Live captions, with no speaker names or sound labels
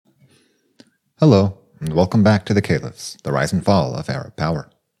Hello, and welcome back to the Caliphs, the rise and fall of Arab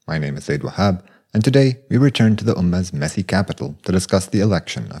power. My name is Zaid Wahab, and today we return to the Ummah's messy capital to discuss the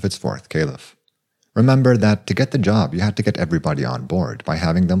election of its fourth caliph. Remember that to get the job, you had to get everybody on board by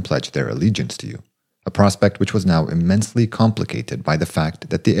having them pledge their allegiance to you, a prospect which was now immensely complicated by the fact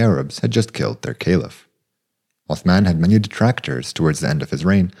that the Arabs had just killed their caliph. Othman had many detractors towards the end of his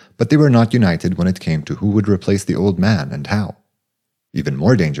reign, but they were not united when it came to who would replace the old man and how. Even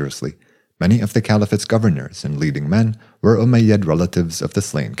more dangerously, many of the caliphate's governors and leading men were Umayyad relatives of the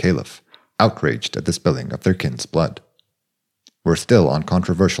slain caliph, outraged at the spilling of their kin's blood. We're still on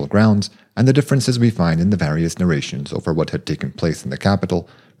controversial grounds, and the differences we find in the various narrations over what had taken place in the capital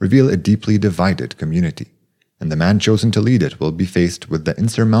reveal a deeply divided community, and the man chosen to lead it will be faced with the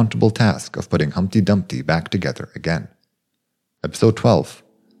insurmountable task of putting Humpty Dumpty back together again. Episode 12,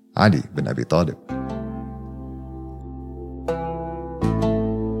 Ali bin Abi Talib.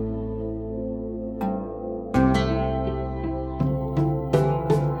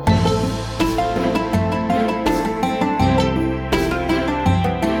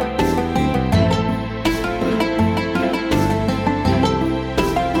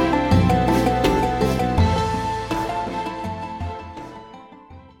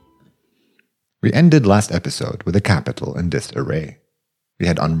 We ended last episode with the capital in disarray. We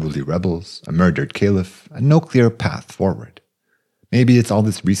had unruly rebels, a murdered caliph, and no clear path forward. Maybe it's all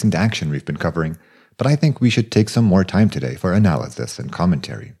this recent action we've been covering, but I think we should take some more time today for analysis and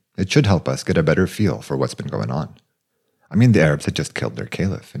commentary. It should help us get a better feel for what's been going on. I mean, the Arabs had just killed their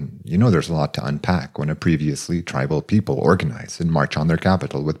caliph, and you know there's a lot to unpack when a previously tribal people organize and march on their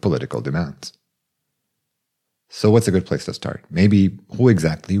capital with political demands. So what's a good place to start? Maybe who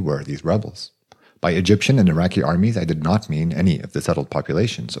exactly were these rebels? By Egyptian and Iraqi armies, I did not mean any of the settled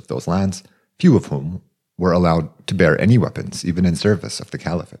populations of those lands, few of whom were allowed to bear any weapons, even in service of the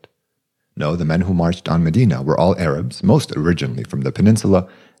caliphate. No, the men who marched on Medina were all Arabs, most originally from the peninsula,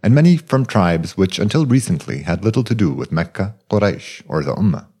 and many from tribes which until recently had little to do with Mecca, Quraysh, or the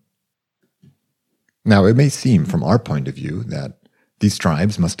Umma. Now, it may seem from our point of view that these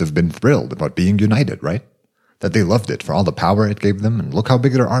tribes must have been thrilled about being united, right? That they loved it for all the power it gave them, and look how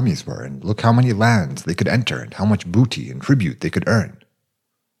big their armies were, and look how many lands they could enter, and how much booty and tribute they could earn.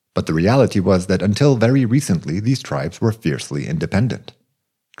 But the reality was that until very recently, these tribes were fiercely independent.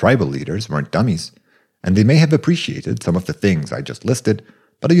 Tribal leaders weren't dummies, and they may have appreciated some of the things I just listed,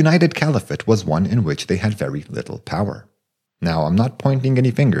 but a united caliphate was one in which they had very little power. Now, I'm not pointing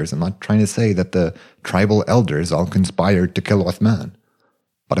any fingers. I'm not trying to say that the tribal elders all conspired to kill Othman.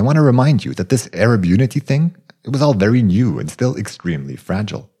 But I want to remind you that this Arab unity thing, it was all very new and still extremely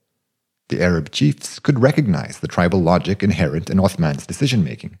fragile. The Arab chiefs could recognize the tribal logic inherent in Othman's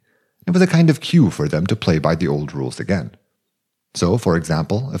decision-making. It was a kind of cue for them to play by the old rules again. So, for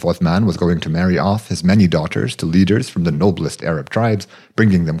example, if Othman was going to marry off his many daughters to leaders from the noblest Arab tribes,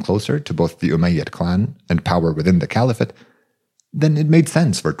 bringing them closer to both the Umayyad clan and power within the caliphate, then it made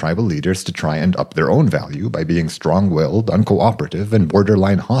sense for tribal leaders to try and up their own value by being strong-willed, uncooperative, and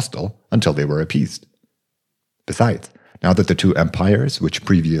borderline hostile until they were appeased. Besides, now that the two empires, which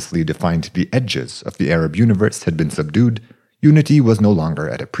previously defined the edges of the Arab universe, had been subdued, unity was no longer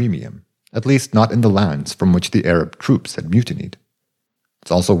at a premium, at least not in the lands from which the Arab troops had mutinied.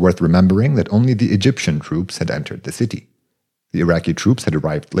 It's also worth remembering that only the Egyptian troops had entered the city. The Iraqi troops had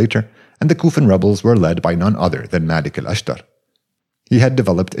arrived later, and the Kufan rebels were led by none other than Malik al-Ashtar. He had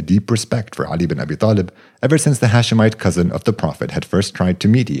developed a deep respect for Ali bin Abi Talib ever since the Hashemite cousin of the Prophet had first tried to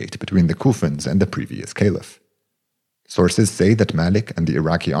mediate between the Kufans and the previous caliph. Sources say that Malik and the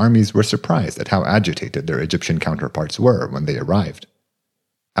Iraqi armies were surprised at how agitated their Egyptian counterparts were when they arrived.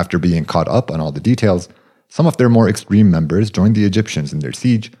 After being caught up on all the details, some of their more extreme members joined the Egyptians in their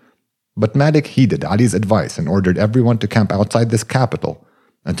siege, but Malik heeded Ali's advice and ordered everyone to camp outside this capital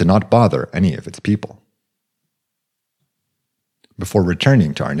and to not bother any of its people. Before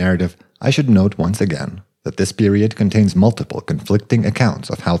returning to our narrative, I should note once again that this period contains multiple conflicting accounts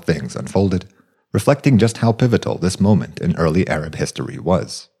of how things unfolded, reflecting just how pivotal this moment in early Arab history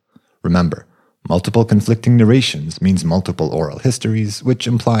was. Remember, multiple conflicting narrations means multiple oral histories, which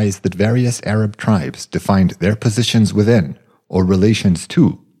implies that various Arab tribes defined their positions within, or relations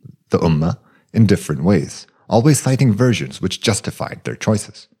to, the Ummah in different ways, always citing versions which justified their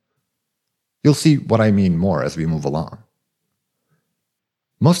choices. You'll see what I mean more as we move along.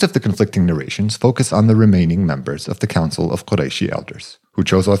 Most of the conflicting narrations focus on the remaining members of the Council of Qurayshi elders, who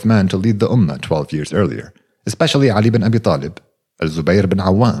chose Othman to lead the Ummah 12 years earlier, especially Ali bin Abi Talib, Al-Zubayr bin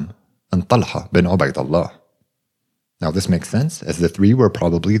Awam, and Talha bin Ubaydullah. Now this makes sense, as the three were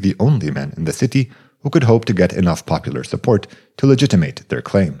probably the only men in the city who could hope to get enough popular support to legitimate their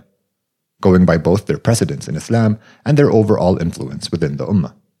claim. going by both their precedence in Islam and their overall influence within the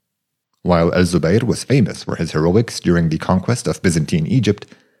Ummah. While al-Zubayr was famous for his heroics during the conquest of Byzantine Egypt,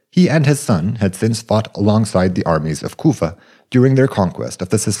 he and his son had since fought alongside the armies of Kufa during their conquest of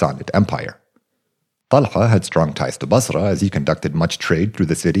the Sassanid Empire. Talha had strong ties to Basra as he conducted much trade through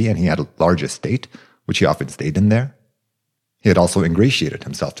the city and he had a large estate, which he often stayed in there. He had also ingratiated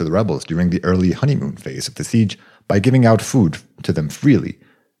himself to the rebels during the early honeymoon phase of the siege by giving out food to them freely,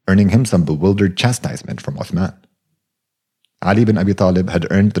 earning him some bewildered chastisement from Othman. Ali bin Abi Talib had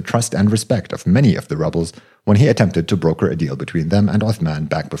earned the trust and respect of many of the rebels when he attempted to broker a deal between them and Othman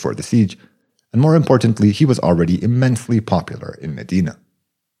back before the siege, and more importantly, he was already immensely popular in Medina.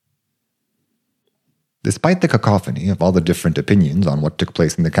 Despite the cacophony of all the different opinions on what took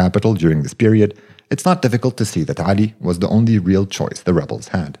place in the capital during this period, it's not difficult to see that Ali was the only real choice the rebels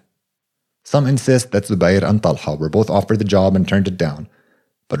had. Some insist that Zubayr and Talha were both offered the job and turned it down,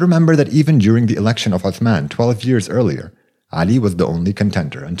 but remember that even during the election of Uthman 12 years earlier, Ali was the only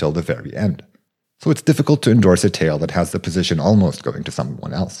contender until the very end. So it's difficult to endorse a tale that has the position almost going to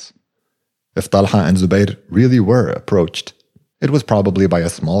someone else. If Talha and Zubayr really were approached, it was probably by a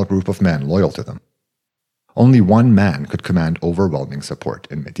small group of men loyal to them. Only one man could command overwhelming support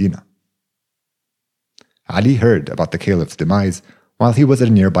in Medina. Ali heard about the caliph's demise while he was at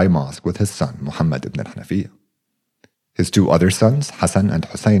a nearby mosque with his son Muhammad ibn al-Hanafiyyah. His two other sons, Hassan and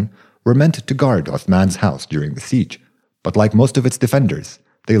Hussein, were meant to guard Uthman's house during the siege, but like most of its defenders,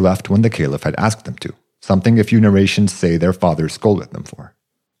 they left when the caliph had asked them to, something a few narrations say their father scolded them for.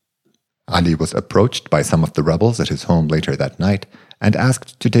 Ali was approached by some of the rebels at his home later that night and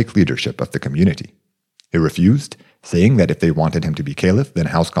asked to take leadership of the community. He refused, saying that if they wanted him to be caliph, then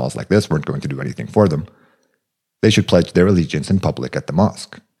house calls like this weren't going to do anything for them. They should pledge their allegiance in public at the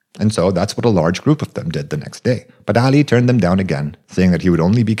mosque. And so that's what a large group of them did the next day. But Ali turned them down again, saying that he would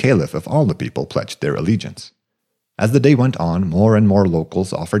only be caliph if all the people pledged their allegiance. As the day went on, more and more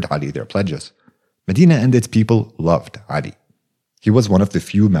locals offered Ali their pledges. Medina and its people loved Ali. He was one of the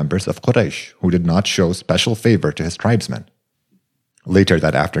few members of Quraysh who did not show special favor to his tribesmen. Later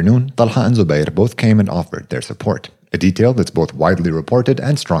that afternoon, Talha and Zubayr both came and offered their support, a detail that's both widely reported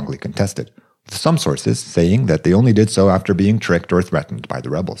and strongly contested, with some sources saying that they only did so after being tricked or threatened by the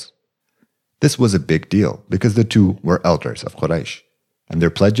rebels. This was a big deal because the two were elders of Quraysh, and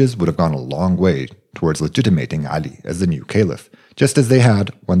their pledges would have gone a long way towards legitimating Ali as the new caliph, just as they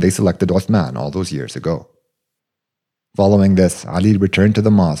had when they selected Uthman all those years ago. Following this, Ali returned to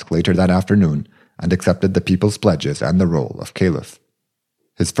the mosque later that afternoon and accepted the people's pledges and the role of caliph.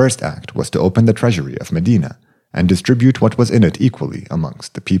 His first act was to open the treasury of Medina and distribute what was in it equally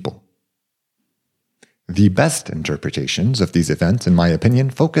amongst the people. The best interpretations of these events, in my opinion,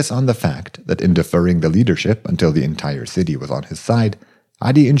 focus on the fact that in deferring the leadership until the entire city was on his side,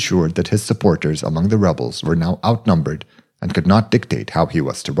 Ali ensured that his supporters among the rebels were now outnumbered and could not dictate how he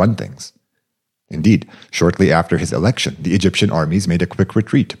was to run things. Indeed, shortly after his election, the Egyptian armies made a quick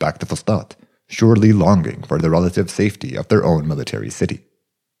retreat back to Fustat, surely longing for the relative safety of their own military city.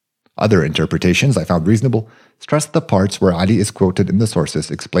 Other interpretations I found reasonable stress the parts where Ali is quoted in the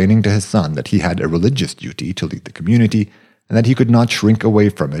sources explaining to his son that he had a religious duty to lead the community and that he could not shrink away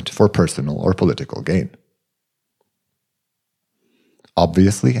from it for personal or political gain.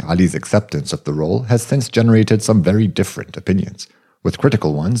 Obviously, Ali's acceptance of the role has since generated some very different opinions, with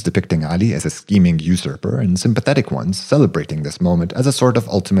critical ones depicting Ali as a scheming usurper and sympathetic ones celebrating this moment as a sort of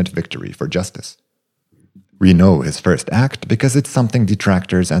ultimate victory for justice. We know his first act because it's something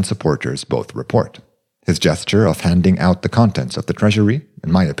detractors and supporters both report. His gesture of handing out the contents of the treasury,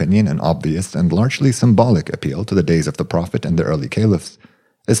 in my opinion an obvious and largely symbolic appeal to the days of the Prophet and the early caliphs,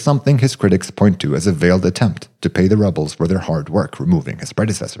 is something his critics point to as a veiled attempt to pay the rebels for their hard work removing his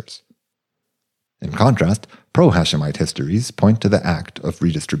predecessors. In contrast, pro-Hashemite histories point to the act of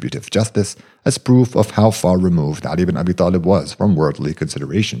redistributive justice as proof of how far removed Ali bin Abi Talib was from worldly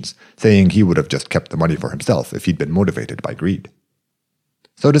considerations, saying he would have just kept the money for himself if he'd been motivated by greed.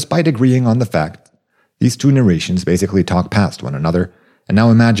 So despite agreeing on the fact, these two narrations basically talk past one another, and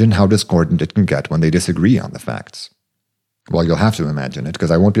now imagine how discordant it can get when they disagree on the facts. Well, you'll have to imagine it,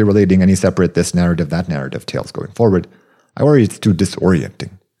 because I won't be relating any separate this narrative, that narrative tales going forward. I worry it's too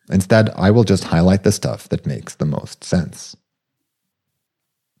disorienting. Instead, I will just highlight the stuff that makes the most sense.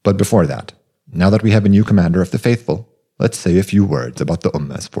 But before that, now that we have a new commander of the faithful, let's say a few words about the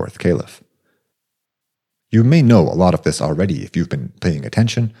Ummah's fourth caliph. You may know a lot of this already if you've been paying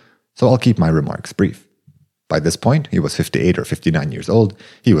attention, so I'll keep my remarks brief. By this point, he was 58 or 59 years old,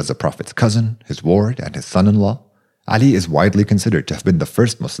 he was the Prophet's cousin, his ward, and his son-in-law. Ali is widely considered to have been the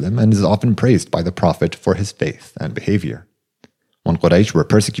first Muslim and is often praised by the Prophet for his faith and behavior. When Quraysh were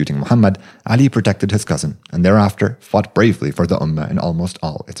persecuting Muhammad, Ali protected his cousin and thereafter fought bravely for the Ummah in almost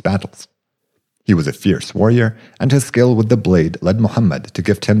all its battles. He was a fierce warrior, and his skill with the blade led Muhammad to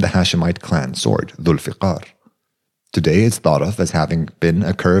gift him the Hashemite clan sword, Dhul Fiqar. Today it's thought of as having been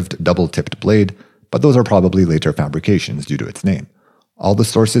a curved, double-tipped blade, but those are probably later fabrications due to its name. All the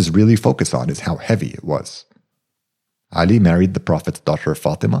sources really focus on is how heavy it was. Ali married the Prophet's daughter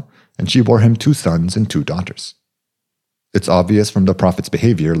Fatima, and she bore him 2 sons and 2 daughters. It's obvious from the Prophet's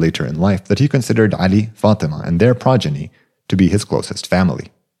behavior later in life that he considered Ali, Fatima, and their progeny to be his closest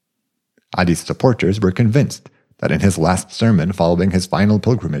family. Ali's supporters were convinced that in his last sermon following his final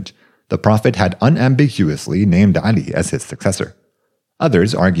pilgrimage, the Prophet had unambiguously named Ali as his successor.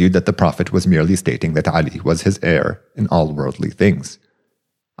 Others argued that the Prophet was merely stating that Ali was his heir in all worldly things.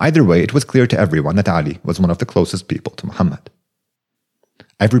 Either way, it was clear to everyone that Ali was one of the closest people to Muhammad.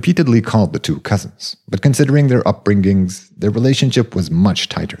 I've repeatedly called the 2 cousins, but considering their upbringings, their relationship was much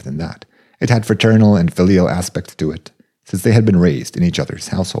tighter than that. It had fraternal and filial aspects to it, since they had been raised in each other's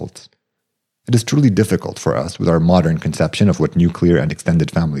households. It is truly difficult for us, with our modern conception of what nuclear and extended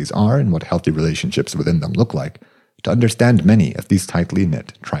families are and what healthy relationships within them look like, to understand many of these tightly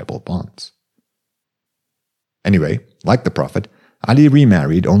knit tribal bonds. Anyway, like the Prophet, Ali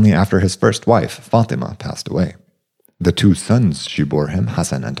remarried only after his first wife, Fatima, passed away. The 2 sons she bore him,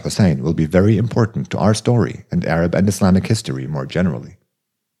 Hassan and Hussein, will be very important to our story and Arab and Islamic history more generally.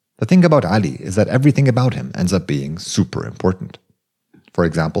 The thing about Ali is that everything about him ends up being super important. For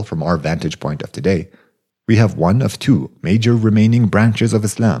example, from our vantage point of today, we have one of 2 major remaining branches of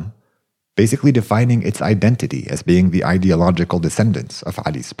Islam, basically defining its identity as being the ideological descendants of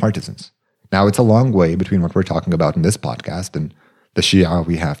Ali's partisans. Now, it's a long way between what we're talking about in this podcast and the Shia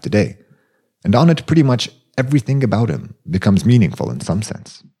we have today, and on it pretty much everything about him becomes meaningful in some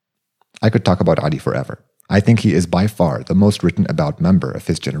sense. I could talk about Ali forever. I think he is by far the most written about member of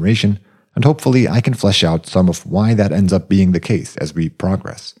his generation, and hopefully I can flesh out some of why that ends up being the case as we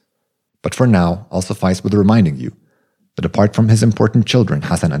progress. But for now, I'll suffice with reminding you that apart from his important children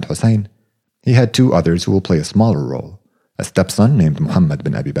Hassan and Hussein, he had 2 others who will play a smaller role: a stepson named Muhammad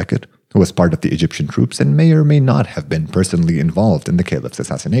bin Abi Bakr, who was part of the Egyptian troops and may or may not have been personally involved in the caliph's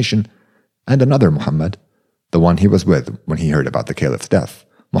assassination, and another Muhammad, the one he was with when he heard about the caliph's death,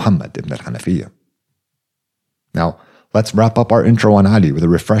 Muhammad ibn al-Hanafiyyah. Now, let's wrap up our intro on Ali with a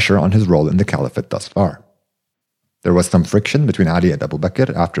refresher on his role in the caliphate thus far. There was some friction between Ali and Abu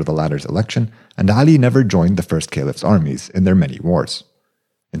Bakr after the latter's election, and Ali never joined the first caliph's armies in their many wars.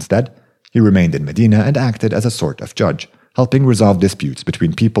 Instead, he remained in Medina and acted as a sort of judge, helping resolve disputes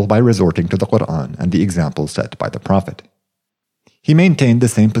between people by resorting to the Quran and the example set by the Prophet. He maintained the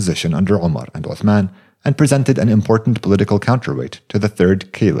same position under Umar and Othman and presented an important political counterweight to the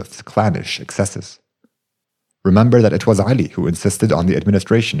third caliph's clannish excesses. Remember that it was Ali who insisted on the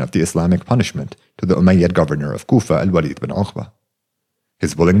administration of the Islamic punishment to the Umayyad governor of Kufa, al-Walid bin Uqba.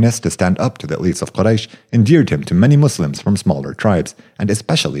 His willingness to stand up to the elites of Quraysh endeared him to many Muslims from smaller tribes, and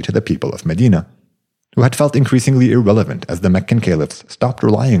especially to the people of Medina, who had felt increasingly irrelevant as the Meccan caliphs stopped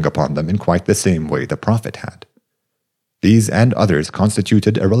relying upon them in quite the same way the Prophet had. These and others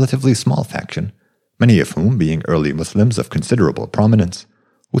constituted a relatively small faction, many of whom being early Muslims of considerable prominence,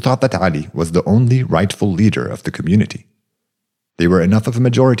 who thought that Ali was the only rightful leader of the community. They were enough of a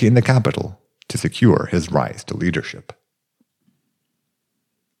majority in the capital to secure his rise to leadership.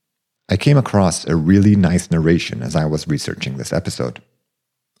 I came across a really nice narration as I was researching this episode.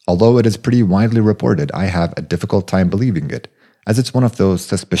 Although it is pretty widely reported, I have a difficult time believing it, as it's one of those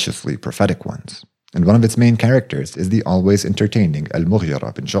suspiciously prophetic ones, and one of its main characters is the always entertaining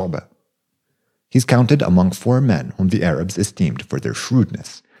Al-Mughira bin Shu'bah. He's counted among 4 men whom the Arabs esteemed for their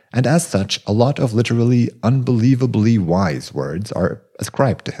shrewdness, and as such, a lot of literally unbelievably wise words are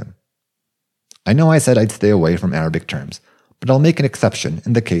ascribed to him. I know I said I'd stay away from Arabic terms, but I'll make an exception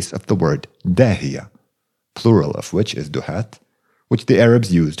in the case of the word dahiya, plural of which is duhat, which the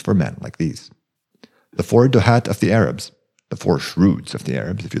Arabs used for men like these. The 4 duhat of the Arabs, the 4 shrewds of the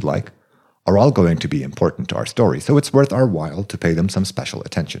Arabs if you'd like, are all going to be important to our story, so it's worth our while to pay them some special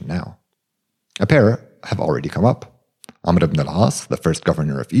attention now. A pair have already come up. Amr ibn al-As, the first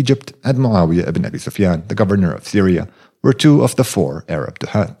governor of Egypt, and Muawiyah ibn Abi Sufyan, the governor of Syria, were 2 of the 4 Arab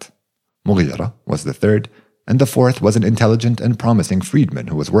duhat. Mughira was the 3rd, and the 4th was an intelligent and promising freedman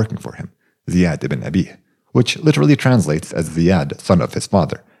who was working for him, Ziyad ibn Abi, which literally translates as Ziyad, son of his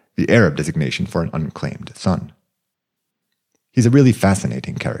father, the Arab designation for an unclaimed son. He's a really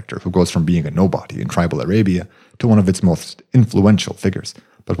fascinating character who goes from being a nobody in tribal Arabia to one of its most influential figures,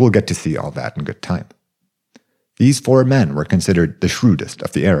 but we'll get to see all that in good time. These 4 men were considered the shrewdest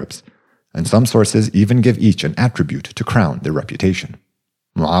of the Arabs, and some sources even give each an attribute to crown their reputation.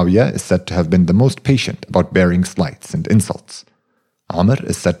 Muawiyah is said to have been the most patient about bearing slights and insults. Umar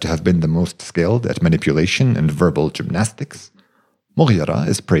is said to have been the most skilled at manipulation and verbal gymnastics. Mughira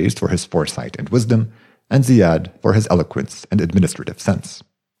is praised for his foresight and wisdom, and Ziyad for his eloquence and administrative sense.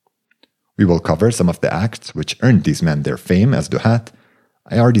 We will cover some of the acts which earned these men their fame as duhat.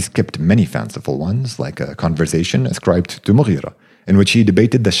 I already skipped many fanciful ones, like a conversation ascribed to Mughira, in which he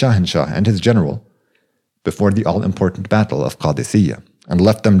debated the Shahanshah and his general before the all-important battle of Qadisiyah, and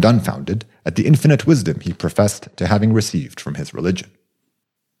left them dumbfounded at the infinite wisdom he professed to having received from his religion.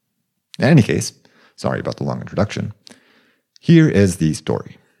 In any case, sorry about the long introduction, here is the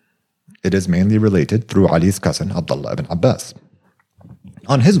story. It is mainly related through Ali's cousin Abdullah ibn Abbas.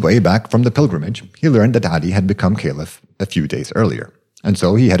 On his way back from the pilgrimage, he learned that Ali had become caliph a few days earlier, and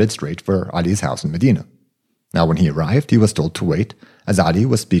so he headed straight for Ali's house in Medina. Now when he arrived, he was told to wait, as Ali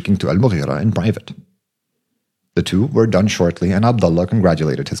was speaking to Al-Mughira in private. The two were done shortly, and Abdullah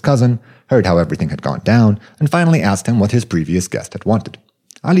congratulated his cousin, heard how everything had gone down, and finally asked him what his previous guest had wanted.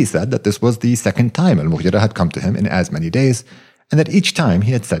 Ali said that this was the second time Al-Mughira had come to him in as many days, and that each time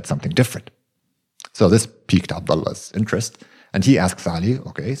he had said something different. So this piqued Abdullah's interest, and he asks Ali,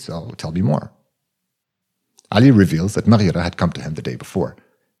 okay, so tell me more. Ali reveals that Mughira had come to him the day before,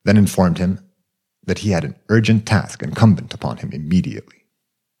 then informed him that he had an urgent task incumbent upon him immediately.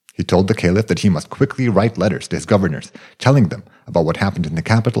 He told the caliph that he must quickly write letters to his governors, telling them about what happened in the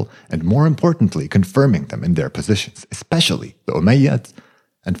capital, and more importantly, confirming them in their positions, especially the Umayyads,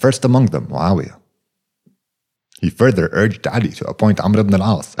 and first among them Muawiyah. He further urged Ali to appoint Amr ibn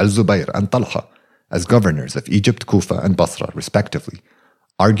al-As, al-Zubayr, and Talha as governors of Egypt, Kufa, and Basra, respectively,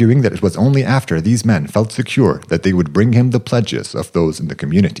 arguing that it was only after these men felt secure that they would bring him the pledges of those in the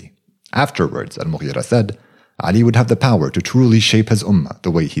community. Afterwards, Al-Mughira said, Ali would have the power to truly shape his ummah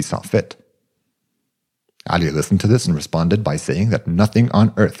the way he saw fit. Ali listened to this and responded by saying that nothing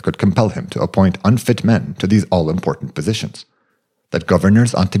on earth could compel him to appoint unfit men to these all-important positions, that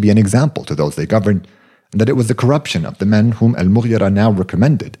governors ought to be an example to those they govern, and that it was the corruption of the men whom Al-Mughira now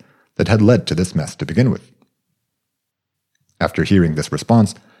recommended that had led to this mess to begin with. After hearing this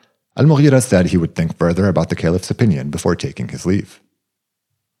response, Al-Mughira said he would think further about the caliph's opinion before taking his leave.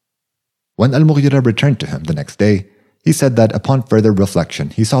 When Al-Mughira returned to him the next day, he said that upon further reflection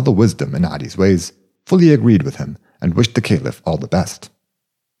he saw the wisdom in Ali's ways, fully agreed with him, and wished the caliph all the best.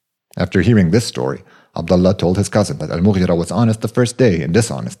 After hearing this story, Abdullah told his cousin that Al-Mughira was honest the first day and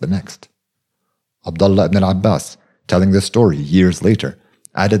dishonest the next. Abdullah ibn al-Abbas, telling this story years later,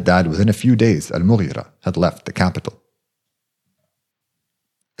 added that within a few days Al-Mughira had left the capital.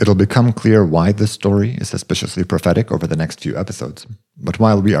 It'll become clear why this story is suspiciously prophetic over the next few episodes. But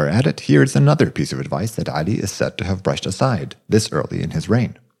while we are at it, here's another piece of advice that Ali is said to have brushed aside this early in his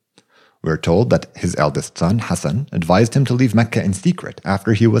reign. We're told that his eldest son, Hassan, advised him to leave Mecca in secret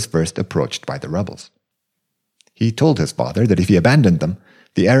after he was first approached by the rebels. He told his father that if he abandoned them,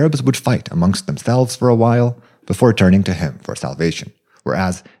 the Arabs would fight amongst themselves for a while before turning to him for salvation,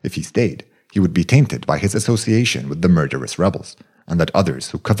 whereas if he stayed, he would be tainted by his association with the murderous rebels, and that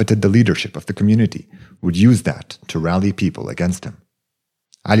others who coveted the leadership of the community would use that to rally people against him.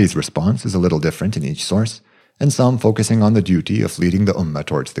 Ali's response is a little different in each source, and some focusing on the duty of leading the Ummah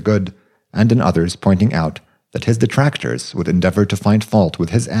towards the good, and in others pointing out that his detractors would endeavor to find fault with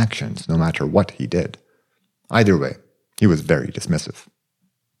his actions no matter what he did. Either way, he was very dismissive.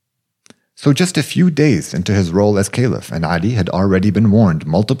 So just a few days into his role as caliph, and Ali had already been warned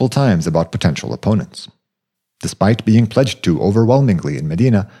multiple times about potential opponents. Despite being pledged to overwhelmingly in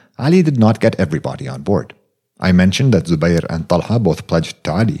Medina, Ali did not get everybody on board. I mentioned that Zubayr and Talha both pledged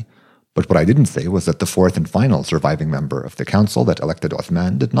to Ali, but what I didn't say was that the fourth and final surviving member of the council that elected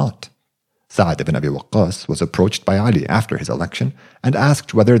Othman did not. Sa'd ibn Abi Waqqas was approached by Ali after his election and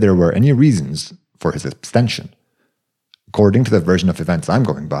asked whether there were any reasons for his abstention. According to the version of events I'm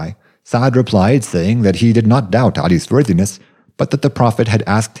going by, Sa'd replied saying that he did not doubt Ali's worthiness, but that the Prophet had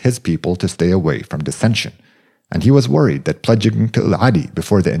asked his people to stay away from dissension, and he was worried that pledging to Ali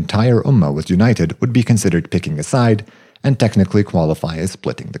before the entire Ummah was united would be considered picking a side and technically qualify as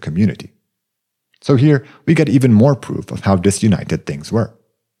splitting the community. So here we get even more proof of how disunited things were.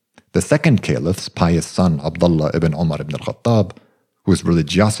 The second caliph's pious son Abdullah ibn Umar ibn al-Khattab, whose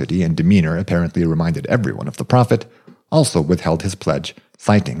religiosity and demeanor apparently reminded everyone of the Prophet, also withheld his pledge,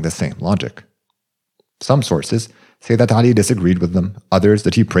 citing the same logic. Some sources say that Ali disagreed with them, others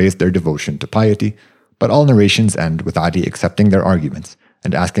that he praised their devotion to piety, but all narrations end with Ali accepting their arguments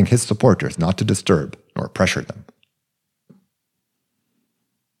and asking his supporters not to disturb nor pressure them.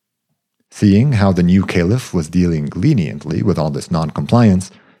 Seeing how the new caliph was dealing leniently with all this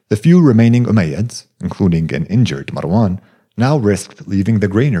non-compliance, The few remaining Umayyads, including an injured Marwan, now risked leaving the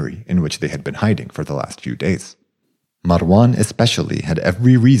granary in which they had been hiding for the last few days. Marwan especially had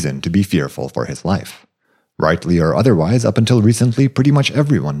every reason to be fearful for his life. Rightly or otherwise, up until recently, pretty much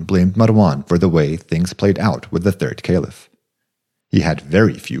everyone blamed Marwan for the way things played out with the third caliph. He had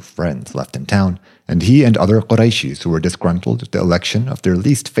very few friends left in town, and he and other Qurayshis who were disgruntled at the election of their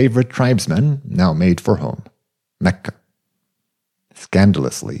least favorite tribesman now made for home, Mecca.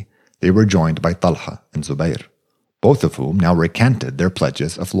 Scandalously, they were joined by Talha and Zubayr, both of whom now recanted their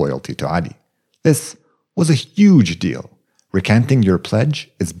pledges of loyalty to Ali. This was a huge deal. Recanting your pledge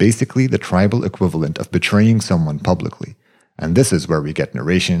is basically the tribal equivalent of betraying someone publicly, and this is where we get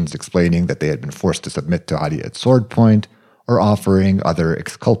narrations explaining that they had been forced to submit to Ali at sword point, or offering other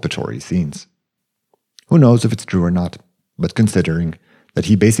exculpatory scenes. Who knows if it's true or not, but considering that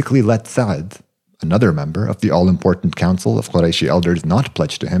he basically let Sa'd, another member of the all-important council of Qurayshi elders, not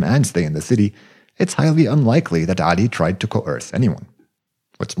pledge to him and stay in the city, it's highly unlikely that Ali tried to coerce anyone.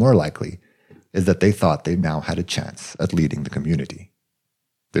 What's more likely is that they thought they now had a chance at leading the community.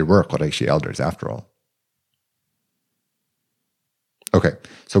 They were Qurayshi elders after all. Okay,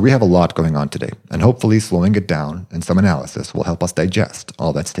 so we have a lot going on today, and hopefully slowing it down and some analysis will help us digest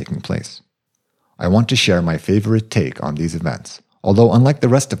all that's taking place. I want to share my favorite take on these events, although unlike the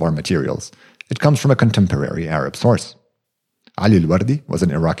rest of our materials, it comes from a contemporary Arab source. Ali al-Wardi was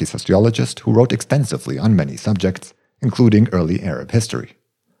an Iraqi sociologist who wrote extensively on many subjects, including early Arab history.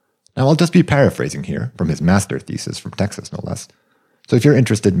 Now I'll just be paraphrasing here from his master thesis from Texas, no less, so if you're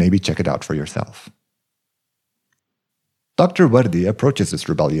interested, maybe check it out for yourself. Dr. Wardi approaches this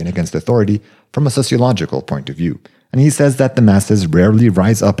rebellion against authority from a sociological point of view, and he says that the masses rarely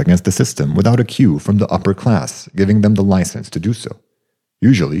rise up against the system without a cue from the upper class giving them the license to do so,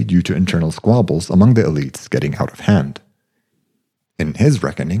 usually due to internal squabbles among the elites getting out of hand. In his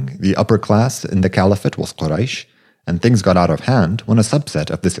reckoning, the upper class in the caliphate was Quraysh, and things got out of hand when a subset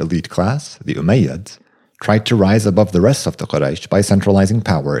of this elite class, the Umayyads, tried to rise above the rest of the Quraysh by centralizing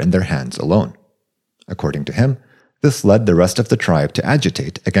power in their hands alone. According to him, this led the rest of the tribe to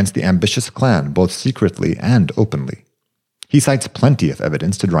agitate against the ambitious clan both secretly and openly. He cites plenty of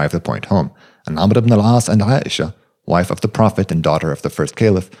evidence to drive the point home, and Amr ibn al-As and Aisha, wife of the Prophet and daughter of the first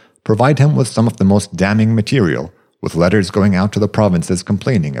caliph, provide him with some of the most damning material, with letters going out to the provinces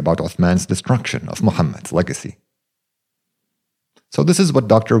complaining about Uthman's destruction of Muhammad's legacy. So this is what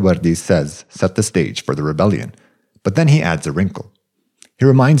Dr. Wardi says set the stage for the rebellion, but then he adds a wrinkle. He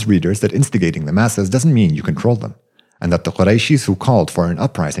reminds readers that instigating the masses doesn't mean you control them, and that the Qurayshis who called for an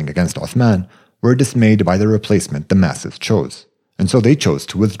uprising against Uthman were dismayed by the replacement the masses chose, and so they chose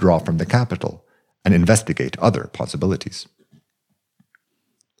to withdraw from the capital and investigate other possibilities.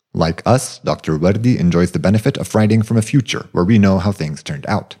 Like us, Dr. Wardi enjoys the benefit of writing from a future where we know how things turned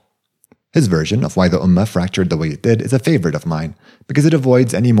out. His version of why the Ummah fractured the way it did is a favorite of mine because it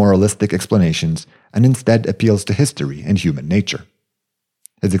avoids any moralistic explanations and instead appeals to history and human nature.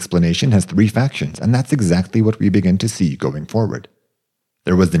 His explanation has three factions, and that's exactly what we begin to see going forward.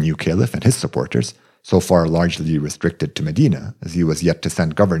 There was the new caliph and his supporters, so far largely restricted to Medina, as he was yet to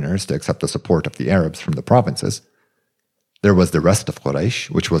send governors to accept the support of the Arabs from the provinces. There was the rest of Quraysh,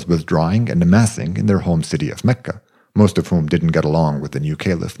 which was withdrawing and amassing in their home city of Mecca, most of whom didn't get along with the new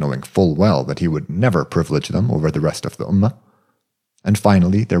caliph, knowing full well that he would never privilege them over the rest of the Ummah. And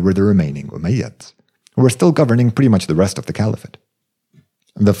finally, there were the remaining Umayyads, who were still governing pretty much the rest of the caliphate.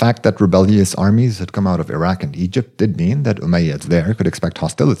 The fact that rebellious armies had come out of Iraq and Egypt did mean that Umayyads there could expect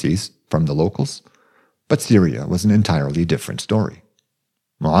hostilities from the locals, but Syria was an entirely different story.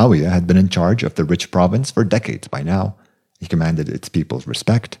 Muawiyah had been in charge of the rich province for decades by now. He commanded its people's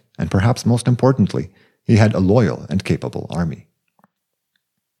respect, and perhaps most importantly, he had a loyal and capable army.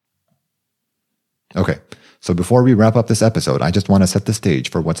 Okay, so before we wrap up this episode, I just want to set the stage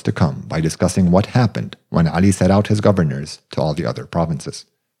for what's to come by discussing what happened when Ali set out his governors to all the other provinces.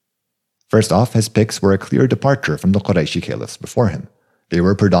 First off, his picks were a clear departure from the Qurayshi caliphs before him. They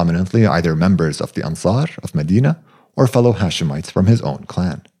were predominantly either members of the Ansar of Medina or fellow Hashemites from his own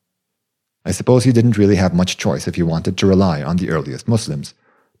clan. I suppose he didn't really have much choice if he wanted to rely on the earliest Muslims,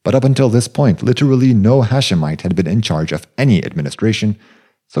 but up until this point, literally no Hashemite had been in charge of any administration,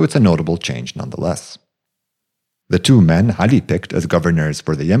 so it's a notable change nonetheless. The two men Ali picked as governors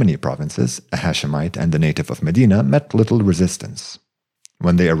for the Yemeni provinces, a Hashemite and a native of Medina, met little resistance.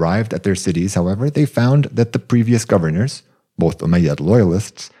 When they arrived at their cities, however, they found that the previous governors, both Umayyad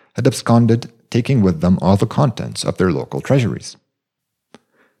loyalists, had absconded, taking with them all the contents of their local treasuries.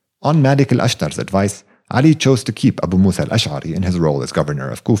 On Malik al-Ashtar's advice, Ali chose to keep Abu Musa al-Ash'ari in his role as governor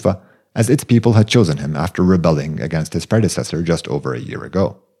of Kufa, as its people had chosen him after rebelling against his predecessor just over a year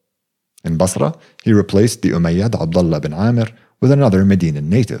ago. In Basra, he replaced the Umayyad Abdullah bin Amir with another Medinan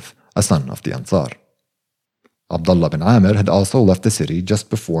native, a son of the Ansar. Abdullah bin Amir had also left the city just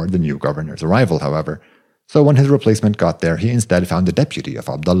before the new governor's arrival, however, so when his replacement got there, he instead found a deputy of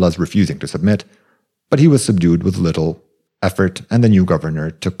Abdullah's refusing to submit, but he was subdued with little effort, and the new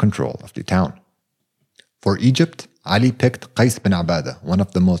governor took control of the town. For Egypt, Ali picked Qais bin Abadah, one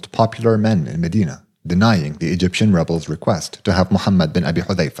of the most popular men in Medina, denying the Egyptian rebels' request to have Muhammad bin Abi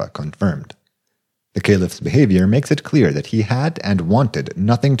Hudayfa confirmed. The caliph's behavior makes it clear that he had and wanted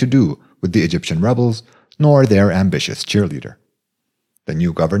nothing to do with the Egyptian rebels, nor their ambitious cheerleader. The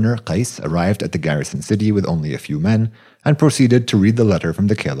new governor, Qais, arrived at the garrison city with only a few men and proceeded to read the letter from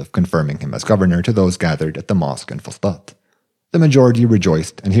the caliph confirming him as governor to those gathered at the mosque in Fustat. The majority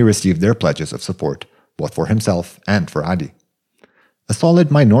rejoiced, and he received their pledges of support, both for himself and for Ali. A solid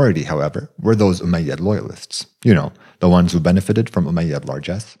minority, however, were those Umayyad loyalists, the ones who benefited from Umayyad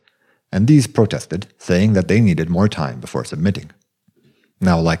largesse, and these protested, saying that they needed more time before submitting.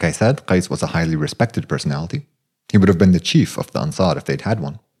 Now, like I said, Qais was a highly respected personality. He would have been the chief of the Ansar if they'd had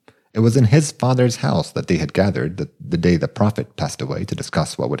one. It was in his father's house that they had gathered the day the Prophet passed away to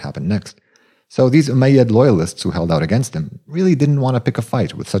discuss what would happen next. So these Umayyad loyalists who held out against him really didn't want to pick a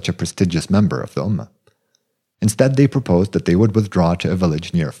fight with such a prestigious member of the Ummah. Instead, they proposed that they would withdraw to a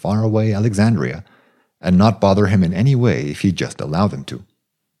village near faraway Alexandria and not bother him in any way if he'd just allow them to.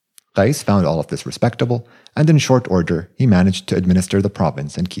 Qais found all of this respectable, and in short order, he managed to administer the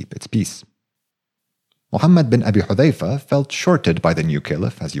province and keep its peace. Muhammad bin Abi Hudayfa felt shorted by the new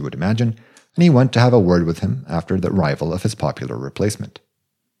caliph, as you would imagine, and he went to have a word with him after the arrival of his popular replacement.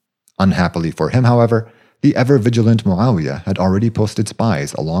 Unhappily for him, however, the ever-vigilant Muawiyah had already posted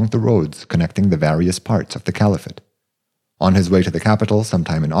spies along the roads connecting the various parts of the caliphate. On his way to the capital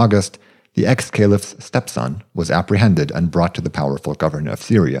sometime in August, the ex-caliph's stepson was apprehended and brought to the powerful governor of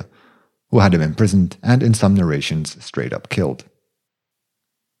Syria, who had him imprisoned and, in some narrations, straight up killed.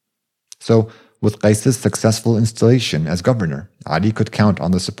 So, with Qais's successful installation as governor, Ali could count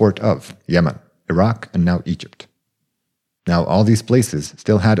on the support of Yemen, Iraq, and now Egypt. Now, all these places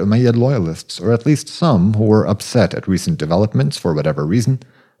still had Umayyad loyalists, or at least some who were upset at recent developments for whatever reason,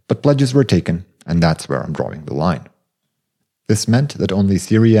 but pledges were taken, and that's where I'm drawing the line. This meant that only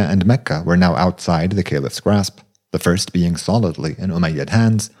Syria and Mecca were now outside the caliph's grasp, the first being solidly in Umayyad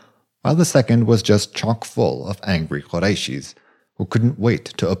hands, while the second was just chock full of angry Qurayshis who couldn't wait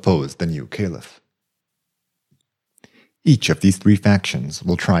to oppose the new caliph. Each of these three factions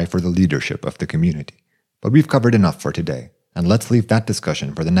will try for the leadership of the community, but we've covered enough for today, and let's leave that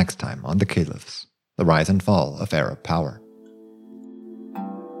discussion for the next time on the caliphs, the rise and fall of Arab power.